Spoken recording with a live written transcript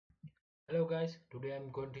Hello guys, today I'm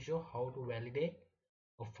going to show how to validate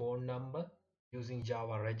a phone number using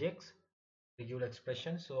Java regex regular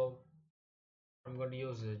expression. So I'm going to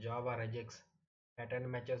use Java regex pattern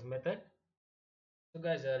matches method. So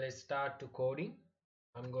guys, let's start to coding.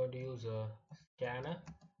 I'm going to use a scanner.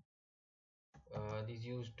 This is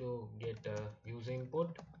used to get user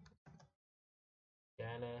input.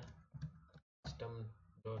 Scanner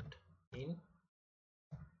system.in.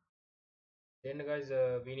 Then guys,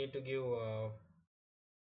 we need to give a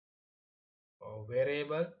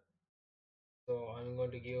variable. So I'm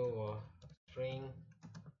going to give a string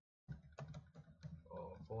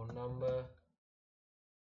phone number.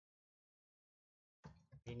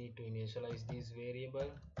 We need to initialize this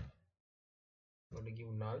variable. I'm going to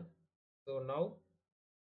give null. So now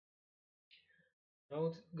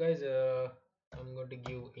guys, I'm going to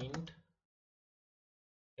give int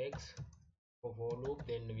x for loop.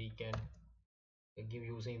 Then we can give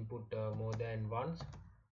user input more than once.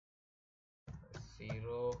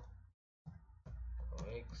 0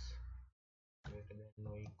 x greater than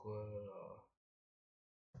or equal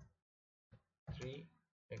 3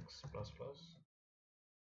 x plus plus.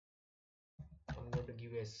 I'm going to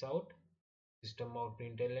give s out system out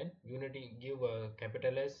println. You need to give a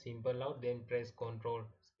capital S simple out, then press Ctrl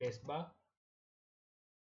spacebar,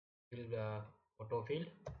 fill the autofill,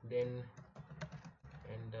 then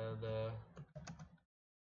enter the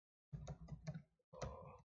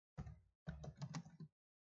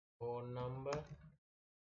phone number.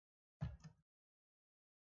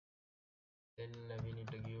 Then we need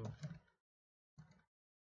to give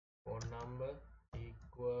phone number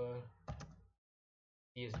equal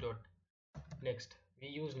ps dot next. We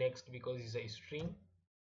use next because it's a string.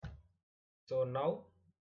 So now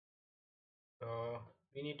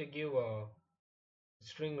we need to give a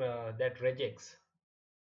string that regex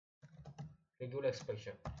regular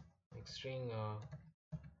expression. String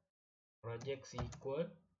regex equal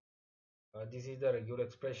this is the regular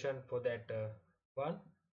expression for that one,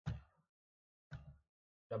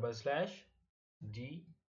 double slash d,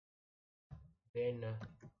 then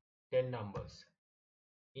 10 numbers.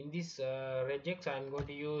 In this regex I'm going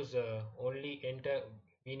to use only enter.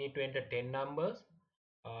 We need to enter 10 numbers.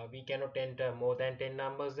 We cannot enter more than 10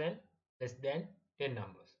 numbers and less than 10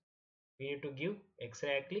 numbers. We need to give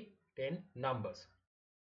exactly 10 numbers.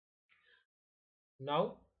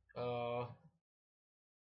 Now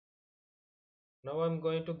now I'm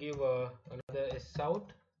going to give another s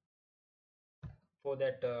out for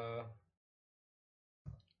that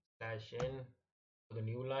slash n for the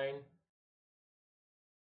new line.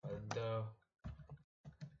 The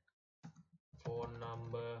phone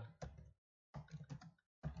number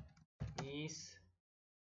is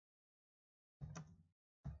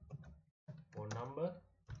phone number.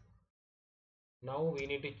 Now we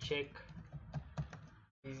need to check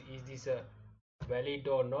is this a valid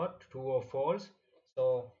or not, true or false.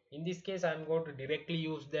 So in this case I'm going to directly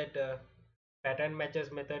use that pattern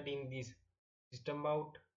matches method in this system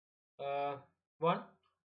out one.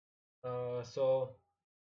 So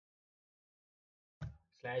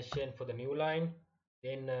slash n for the new line,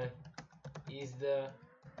 then is the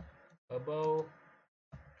above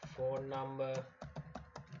phone number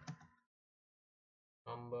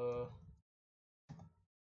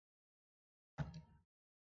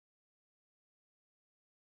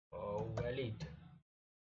valid,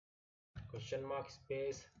 question mark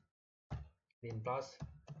space, then plus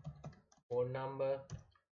phone number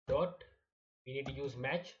dot, we need to use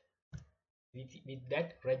match with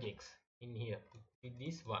that regex in here with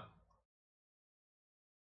this one.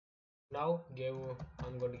 Now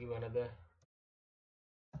I'm going to give another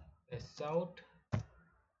s out,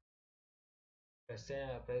 press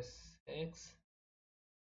x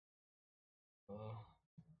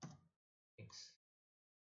x.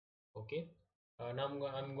 Okay, now I'm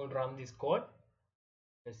going to run this code.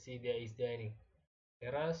 Let's see is there any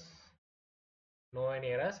errors. No any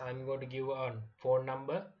errors. I'm going to give a phone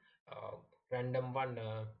number random one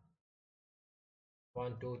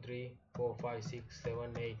 1 2 3 4 5 6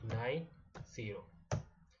 7 8 9 0.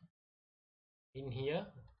 In here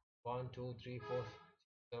 1 2 3 4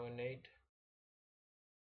 7 8.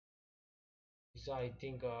 So I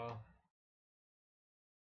think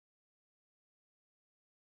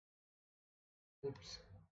oops,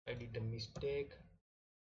 I did a mistake.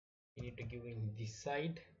 We need to give in this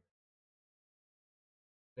side.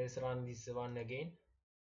 Let's run this one again.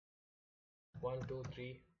 1 2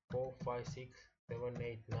 3 4 5 6 7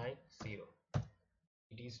 8 9 0.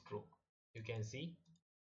 It is true, you can see.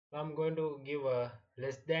 I'm going to give a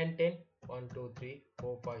less than 10. 1 2 3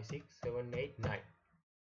 4 5 6 7 8 9.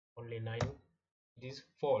 Only 9, it is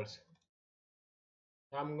false.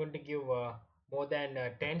 I'm going to give more than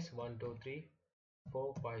tens. 1 2 3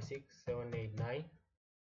 4 5 6 7 8 9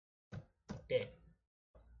 10.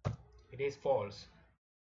 It is false.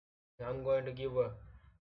 I'm going to give uh,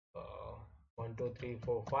 1 2 3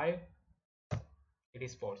 4 5. It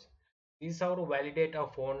is false. This is how to validate a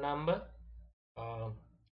phone number. uh,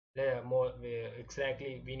 More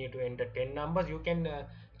exactly, we need to enter 10 numbers. You can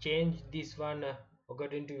change this one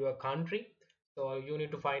according to your country, so you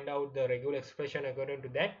need to find out the regular expression according to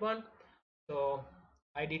that one. So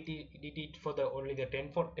I did it for the only the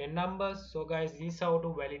 10 numbers. So guys, this is how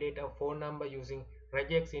to validate a phone number using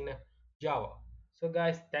regex in Java. So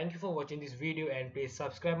guys, thank you for watching this video, and please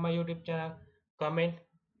subscribe my YouTube channel, comment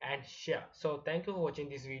and share. So thank you for watching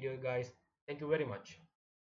this video guys. Thank you very much.